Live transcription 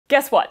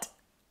Guess what?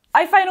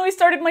 I finally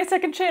started my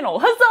second channel.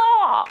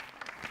 Huzzah!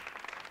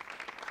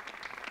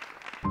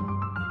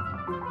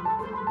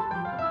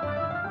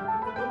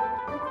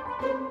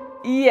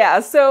 Yeah,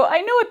 so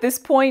I know at this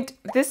point,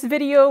 this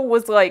video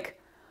was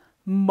like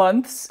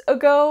months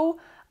ago.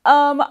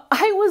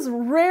 I was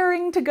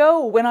raring to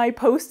go when I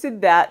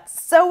posted that,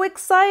 so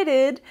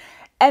excited.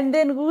 And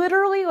then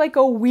literally like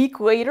a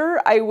week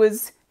later, I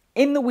was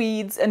in the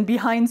weeds and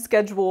behind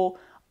schedule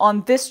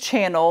on this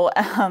channel.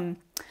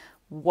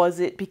 Was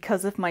it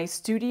because of my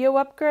studio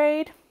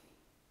upgrade?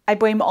 I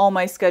blame all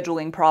my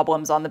scheduling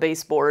problems on the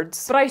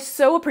baseboards. But I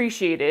so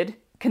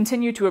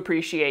continue to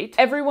appreciate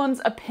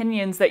everyone's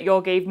opinions that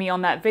y'all gave me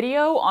on that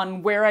video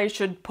on where I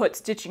should put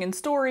stitching in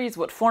stories,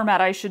 what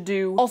format I should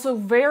do. Also,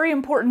 very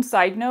important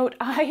side note,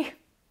 I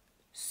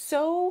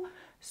so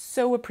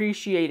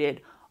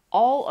appreciated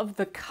all of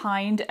the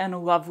kind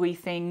and lovely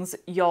things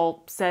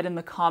y'all said in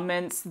the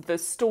comments, the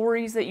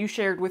stories that you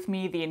shared with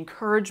me, the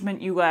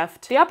encouragement you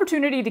left. The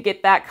opportunity to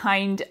get that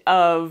kind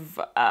of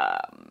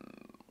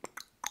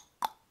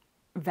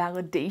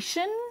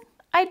validation,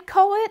 I'd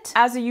call it,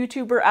 as a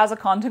YouTuber, as a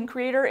content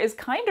creator, is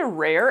kind of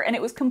rare, and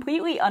it was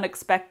completely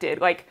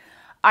unexpected. Like,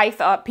 I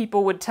thought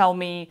people would tell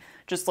me,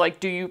 just like,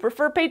 do you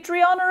prefer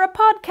Patreon or a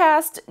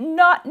podcast?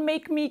 Not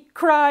make me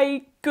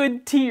cry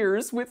good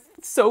tears with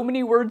so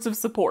many words of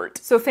support.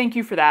 So thank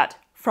you for that.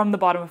 From the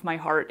bottom of my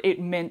heart, it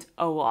meant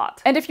a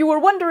lot. And if you were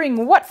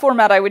wondering what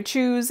format I would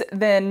choose,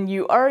 then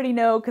you already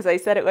know because I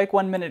said it like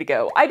 1 minute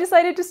ago. I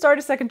decided to start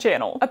a second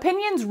channel.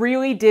 Opinions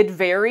really did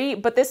vary,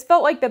 but this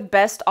felt like the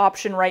best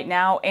option right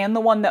now and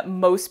the one that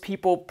most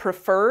people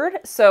preferred.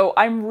 So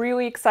I'm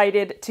really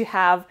excited to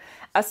have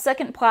a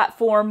second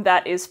platform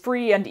that is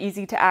free and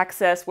easy to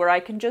access where I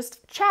can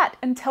just chat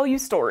and tell you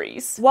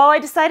stories. While I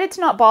decided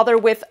to not bother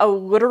with a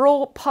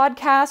literal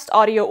podcast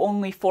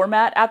audio-only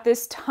format at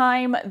this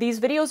time, these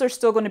videos are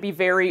still going to be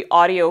very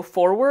audio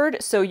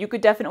forward, so you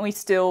could definitely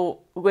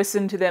still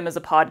listen to them as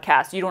a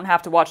podcast. You don't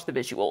have to watch the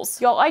visuals.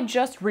 Y'all, I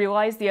just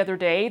realized the other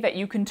day that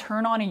you can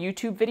turn on a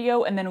YouTube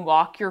video and then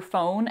lock your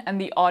phone and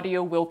the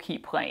audio will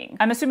keep playing.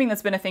 I'm assuming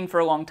that's been a thing for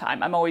a long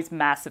time. I'm always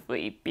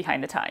massively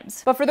behind the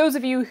times. But for those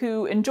of you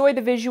who enjoy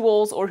the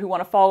visuals or who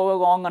want to follow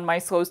along on my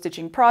slow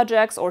stitching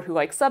projects or who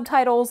like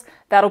subtitles,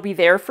 that'll be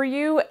there for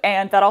you.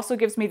 And that also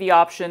gives me the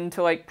option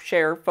to like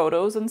share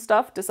photos and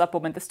stuff to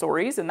supplement the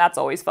stories, and that's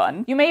always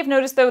fun. You may have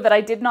noticed though that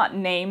I did not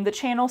name the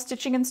channel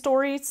Stitching and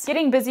Stories.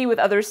 Getting busy with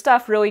other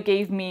stuff really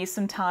gave me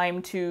some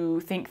time to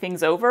think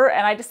things over,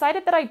 and I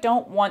decided that I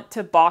don't want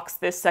to box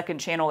this second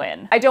channel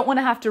in. I don't want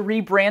to have to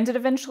rebrand it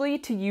eventually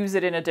to use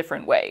it in a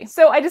different way.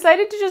 So I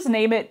decided to just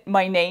name it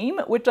my name,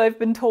 which I've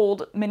been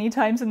told many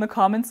times in the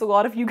comments a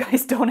lot of you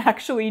guys don't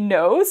actually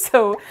know,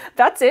 so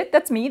that's it,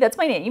 that's me, that's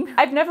my name.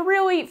 I've never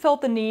really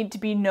felt the need to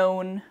be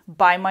known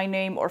by my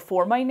name or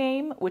for my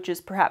name, which is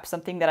perhaps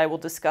something that I will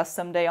discuss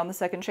someday on the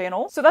second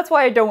channel. So that's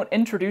why I don't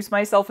introduce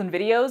myself in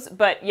videos,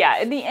 but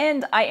yeah, in the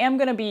end, I am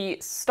gonna be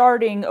starting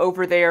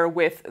over there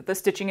with the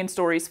Stitching and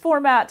Stories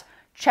format,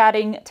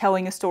 chatting,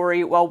 telling a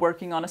story while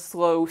working on a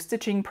slow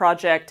stitching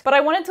project, but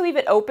I wanted to leave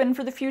it open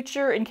for the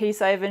future in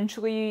case I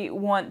eventually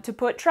want to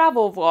put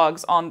travel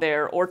vlogs on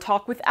there or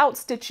talk without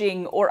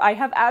stitching, or I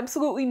have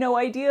absolutely no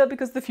idea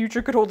because the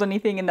future could hold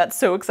anything and that's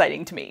so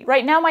exciting to me.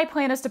 Right now my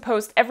plan is to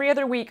post every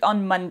other week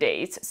on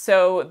Mondays,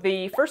 so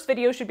the first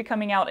video should be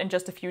coming out in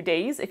just a few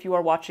days if you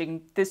are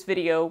watching this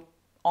video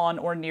on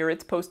or near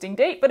its posting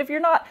date, but if you're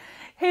not,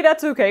 hey,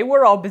 that's okay,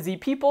 we're all busy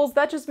peoples.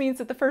 That just means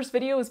that the first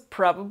video is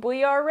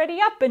probably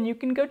already up and you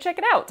can go check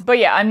it out. But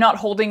yeah, I'm not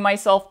holding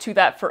myself to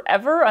that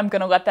forever. I'm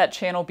gonna let that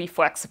channel be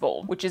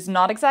flexible, which is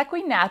not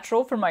exactly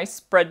natural for my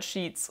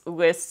spreadsheets,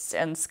 lists,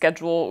 and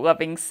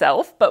schedule-loving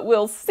self, but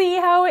we'll see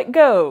how it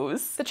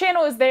goes. The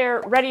channel is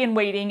there, ready and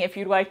waiting if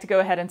you'd like to go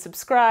ahead and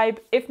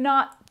subscribe. If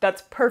not,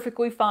 that's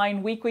perfectly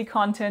fine. Weekly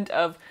content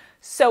of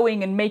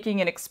sewing and making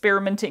and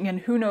experimenting and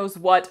who knows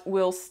what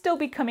will still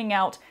be coming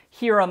out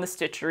here on the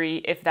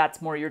Stitchery if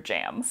that's more your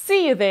jam.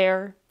 See you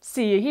there,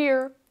 see you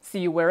here,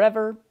 see you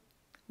wherever.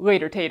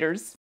 Later,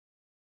 taters.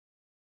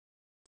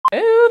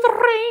 Oh, the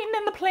rain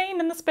and the plane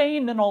and the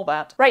Spain and all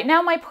that. Right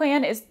now my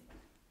plan is...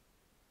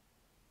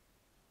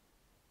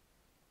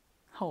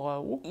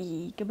 Hello?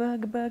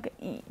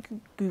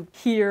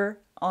 Here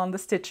on the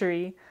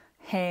Stitchery,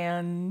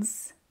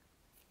 hands.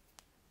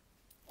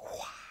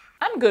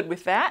 I'm good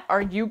with that.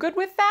 Are you good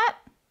with that?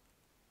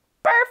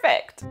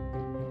 Perfect!